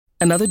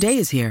Another day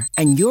is here,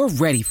 and you're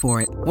ready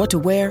for it. What to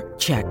wear?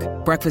 Check.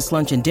 Breakfast,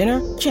 lunch, and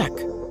dinner? Check.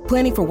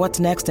 Planning for what's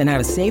next and how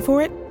to save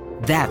for it?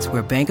 That's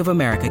where Bank of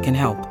America can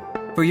help.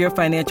 For your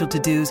financial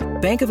to-dos,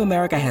 Bank of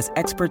America has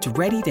experts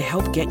ready to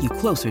help get you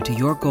closer to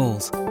your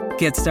goals.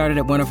 Get started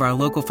at one of our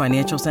local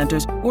financial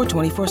centers or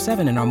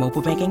 24/7 in our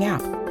mobile banking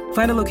app.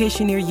 Find a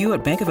location near you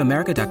at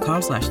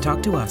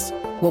bankofamerica.com/talktous.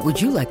 What would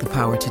you like the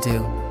power to do?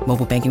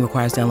 Mobile banking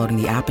requires downloading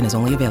the app and is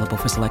only available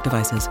for select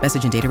devices.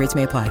 Message and data rates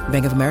may apply.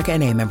 Bank of America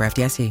N.A., member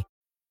FDIC.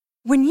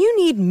 When you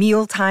need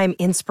mealtime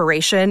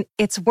inspiration,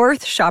 it's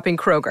worth shopping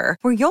Kroger,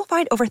 where you'll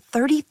find over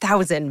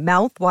 30,000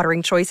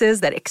 mouth-watering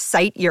choices that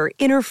excite your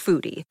inner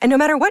foodie. And no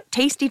matter what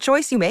tasty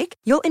choice you make,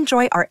 you'll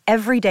enjoy our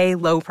everyday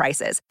low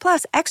prices,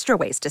 plus extra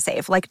ways to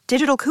save, like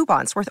digital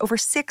coupons worth over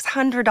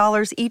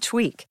 $600 each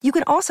week. You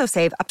can also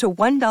save up to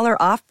 $1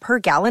 off per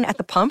gallon at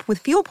the pump with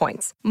fuel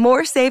points.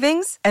 More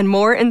savings and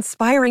more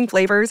inspiring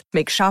flavors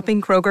make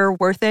shopping Kroger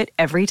worth it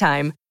every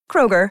time.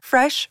 Kroger,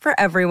 fresh for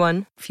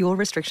everyone. Fuel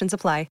restrictions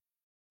apply.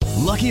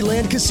 Lucky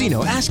Land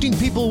Casino, asking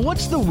people,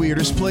 what's the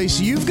weirdest place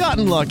you've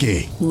gotten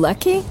lucky?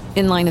 Lucky?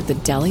 In line at the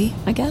deli,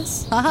 I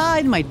guess? Aha,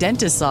 in my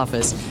dentist's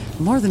office.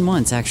 More than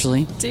once,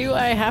 actually. Do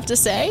I have to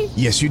say?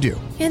 Yes, you do.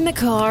 In the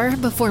car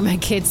before my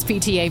kids'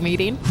 PTA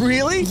meeting.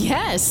 Really?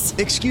 Yes.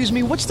 Excuse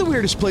me, what's the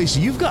weirdest place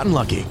you've gotten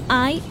lucky?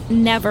 I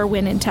never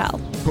win and tell.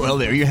 Well,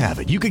 there you have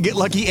it. You can get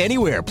lucky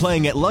anywhere,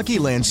 playing at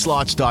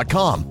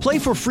LuckyLandSlots.com. Play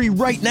for free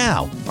right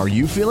now. Are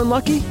you feeling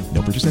lucky?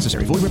 No purchase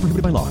necessary. Void where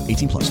prohibited by law.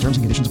 18+. Terms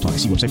and conditions apply.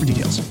 See website for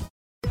details.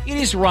 It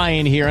is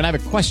Ryan here, and I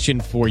have a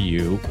question for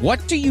you.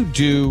 What do you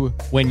do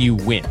when you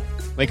win?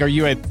 Like, are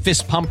you a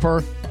fist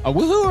pumper, a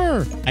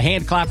woohooer, a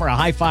hand clapper, a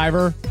high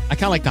fiver? I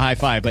kind of like the high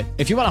five, but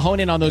if you want to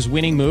hone in on those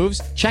winning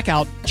moves, check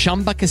out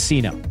Chumba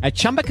Casino. At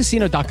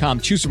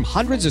ChumbaCasino.com, choose from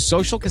hundreds of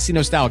social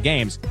casino-style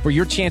games for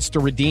your chance to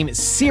redeem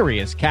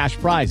serious cash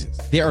prizes.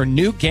 There are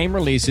new game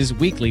releases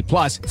weekly,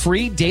 plus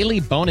free daily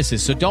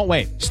bonuses, so don't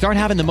wait. Start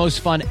having the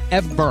most fun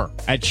ever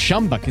at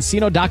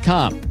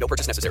ChumbaCasino.com. No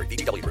purchase necessary.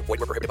 VGW. Void where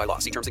prohibited by law.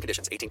 See terms and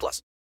conditions.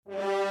 18+.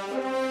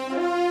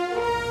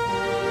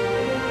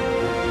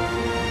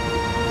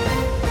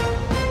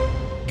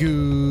 Good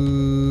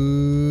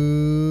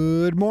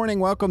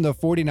morning. Welcome to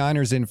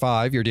 49ers in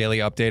 5, your daily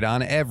update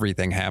on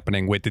everything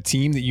happening with the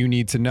team that you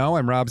need to know.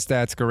 I'm Rob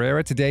Stats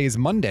Guerrera. Today is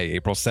Monday,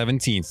 April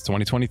 17th,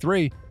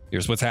 2023.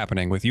 Here's what's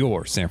happening with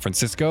your San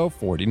Francisco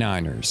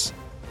 49ers.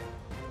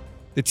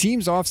 The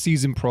team's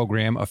offseason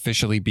program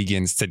officially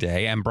begins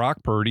today, and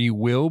Brock Purdy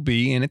will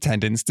be in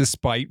attendance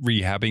despite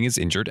rehabbing his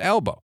injured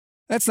elbow.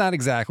 That's not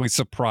exactly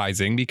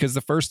surprising because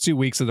the first 2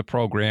 weeks of the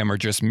program are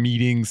just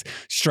meetings,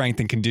 strength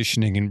and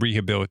conditioning, and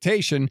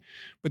rehabilitation.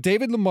 But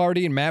David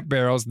Lombardi and Matt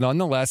Barrows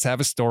nonetheless have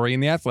a story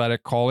in The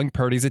Athletic calling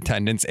Purdy's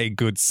attendance a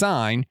good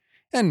sign.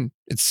 And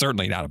it's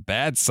certainly not a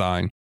bad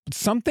sign. But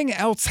something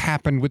else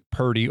happened with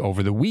Purdy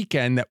over the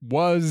weekend that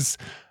was,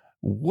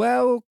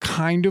 well,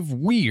 kind of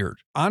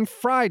weird. On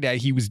Friday,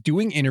 he was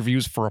doing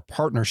interviews for a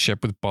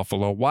partnership with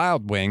Buffalo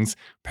Wild Wings.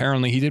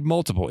 Apparently, he did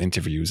multiple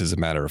interviews, as a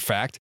matter of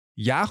fact.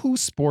 Yahoo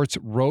Sports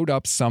wrote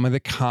up some of the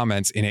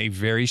comments in a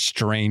very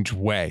strange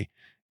way.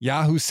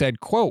 Yahoo said,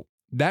 quote,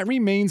 "That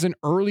remains an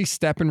early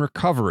step in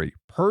recovery.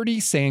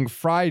 Purdy saying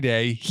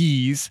Friday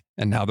he's,"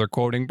 and now they're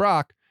quoting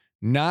Brock,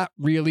 "not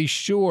really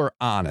sure,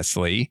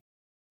 honestly,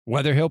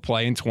 whether he'll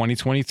play in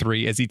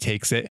 2023 as he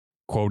takes it,"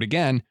 quote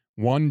again,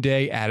 "one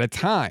day at a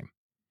time."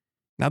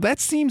 Now that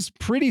seems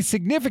pretty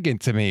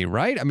significant to me,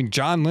 right? I mean,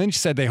 John Lynch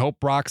said they hope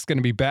Brock's going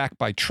to be back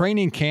by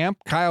training camp.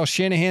 Kyle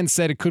Shanahan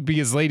said it could be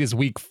as late as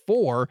week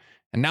 4.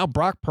 And now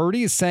Brock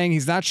Purdy is saying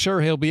he's not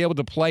sure he'll be able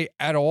to play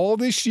at all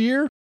this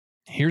year.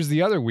 Here's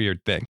the other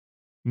weird thing.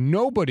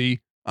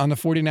 Nobody on the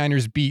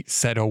 49ers beat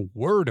said a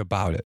word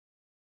about it.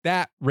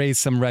 That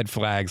raised some red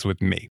flags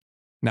with me.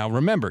 Now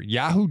remember,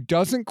 Yahoo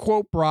doesn't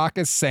quote Brock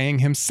as saying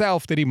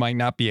himself that he might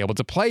not be able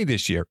to play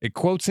this year. It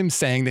quotes him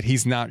saying that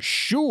he's not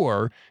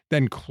sure,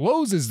 then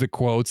closes the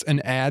quotes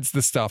and adds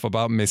the stuff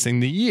about missing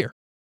the year.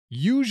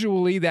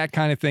 Usually that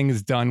kind of thing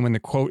is done when the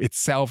quote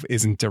itself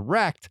isn't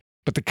direct,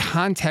 but the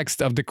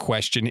context of the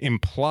question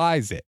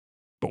implies it.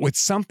 But with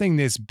something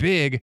this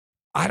big,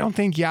 I don't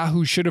think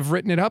Yahoo should have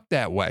written it up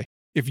that way.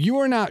 If you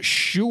are not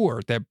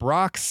sure that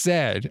Brock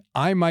said,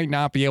 "I might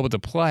not be able to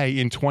play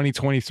in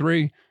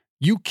 2023,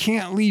 you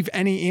can't leave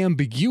any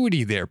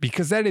ambiguity there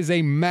because that is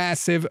a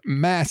massive,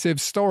 massive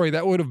story.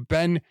 That would have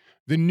been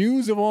the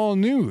news of all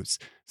news.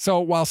 So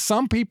while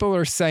some people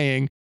are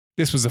saying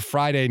this was a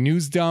Friday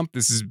news dump,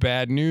 this is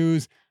bad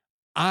news,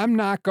 I'm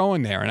not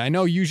going there. And I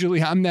know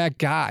usually I'm that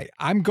guy.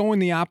 I'm going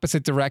the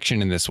opposite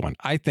direction in this one.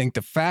 I think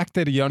the fact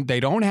that they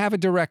don't have a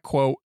direct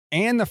quote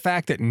and the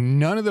fact that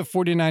none of the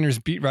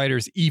 49ers beat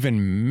writers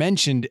even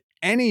mentioned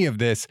any of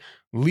this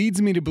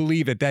leads me to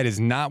believe that that is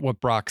not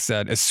what Brock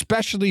said,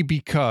 especially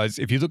because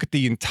if you look at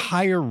the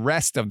entire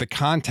rest of the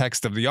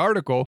context of the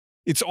article,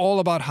 it's all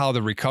about how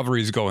the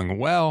recovery is going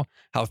well,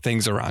 how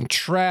things are on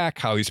track,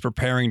 how he's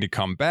preparing to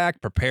come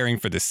back, preparing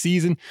for the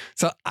season.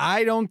 So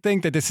I don't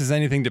think that this is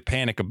anything to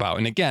panic about.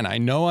 And again, I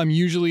know I'm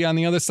usually on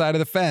the other side of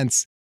the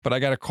fence, but I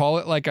got to call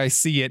it like I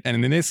see it.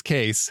 And in this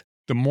case,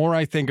 the more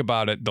I think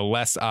about it, the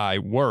less I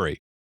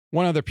worry.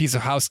 One other piece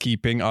of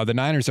housekeeping, the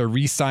Niners are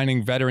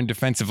re-signing veteran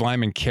defensive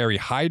lineman Kerry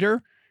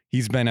Hyder.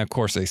 He's been, of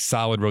course, a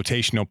solid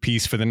rotational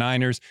piece for the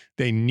Niners.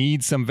 They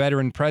need some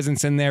veteran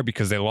presence in there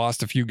because they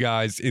lost a few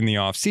guys in the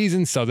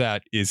offseason, so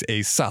that is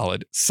a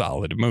solid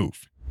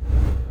move.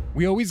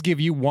 We always give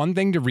you one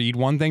thing to read,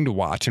 one thing to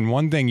watch, and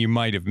one thing you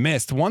might have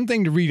missed. One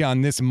thing to read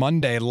on this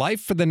Monday,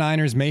 life for the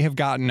Niners may have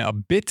gotten a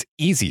bit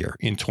easier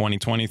in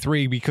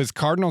 2023 because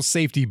Cardinals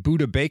safety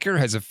Budda Baker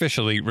has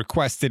officially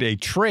requested a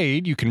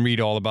trade. You can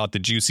read all about the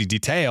juicy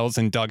details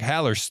in Doug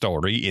Haller's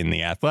story in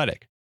The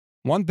Athletic.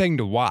 One thing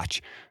to watch.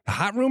 The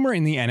hot rumor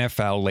in the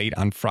NFL late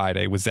on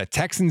Friday was that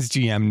Texans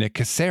GM Nick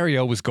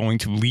Caserio was going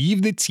to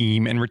leave the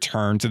team and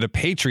return to the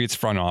Patriots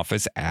front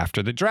office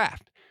after the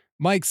draft.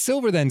 Mike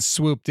Silver then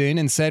swooped in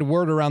and said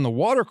word around the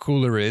water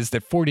cooler is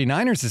that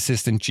 49ers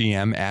assistant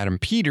GM Adam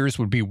Peters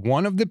would be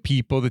one of the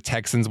people the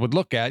Texans would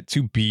look at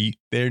to be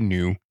their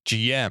new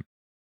GM.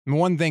 And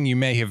one thing you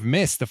may have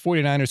missed, the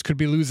 49ers could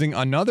be losing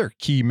another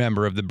key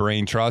member of the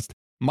Brain Trust.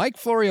 Mike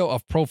Florio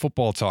of Pro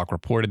Football Talk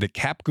reported that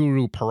cap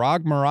guru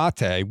Parag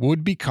Marathe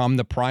would become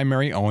the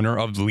primary owner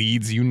of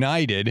Leeds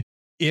United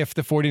if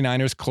the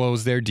 49ers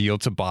close their deal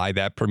to buy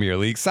that Premier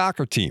League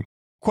soccer team.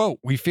 Quote,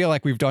 "We feel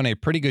like we've done a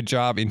pretty good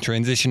job in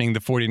transitioning the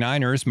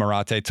 49ers,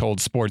 Marathe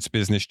told Sports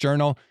Business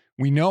Journal.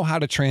 We know how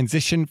to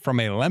transition from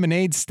a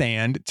lemonade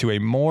stand to a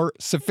more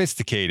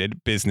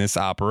sophisticated business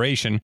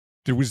operation."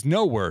 There was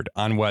no word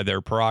on whether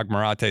Parag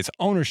Marathe's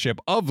ownership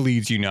of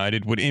Leeds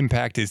United would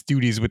impact his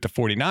duties with the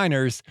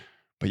 49ers,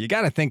 but you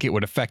got to think it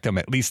would affect him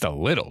at least a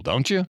little,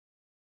 don't you?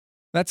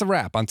 That's a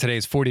wrap on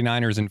today's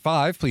 49ers in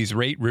 5. Please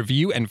rate,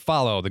 review, and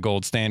follow the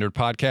Gold Standard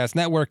Podcast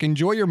Network.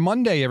 Enjoy your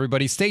Monday,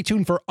 everybody. Stay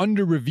tuned for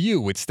Under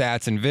Review with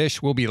Stats and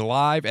Vish. We'll be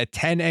live at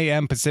 10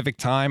 a.m. Pacific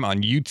time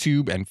on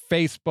YouTube and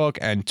Facebook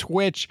and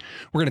Twitch.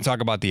 We're going to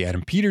talk about the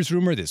Adam Peters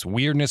rumor, this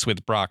weirdness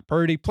with Brock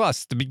Purdy,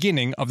 plus the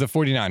beginning of the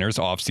 49ers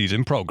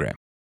offseason program.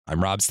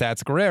 I'm Rob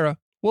Stats Guerrera.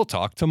 We'll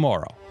talk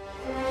tomorrow.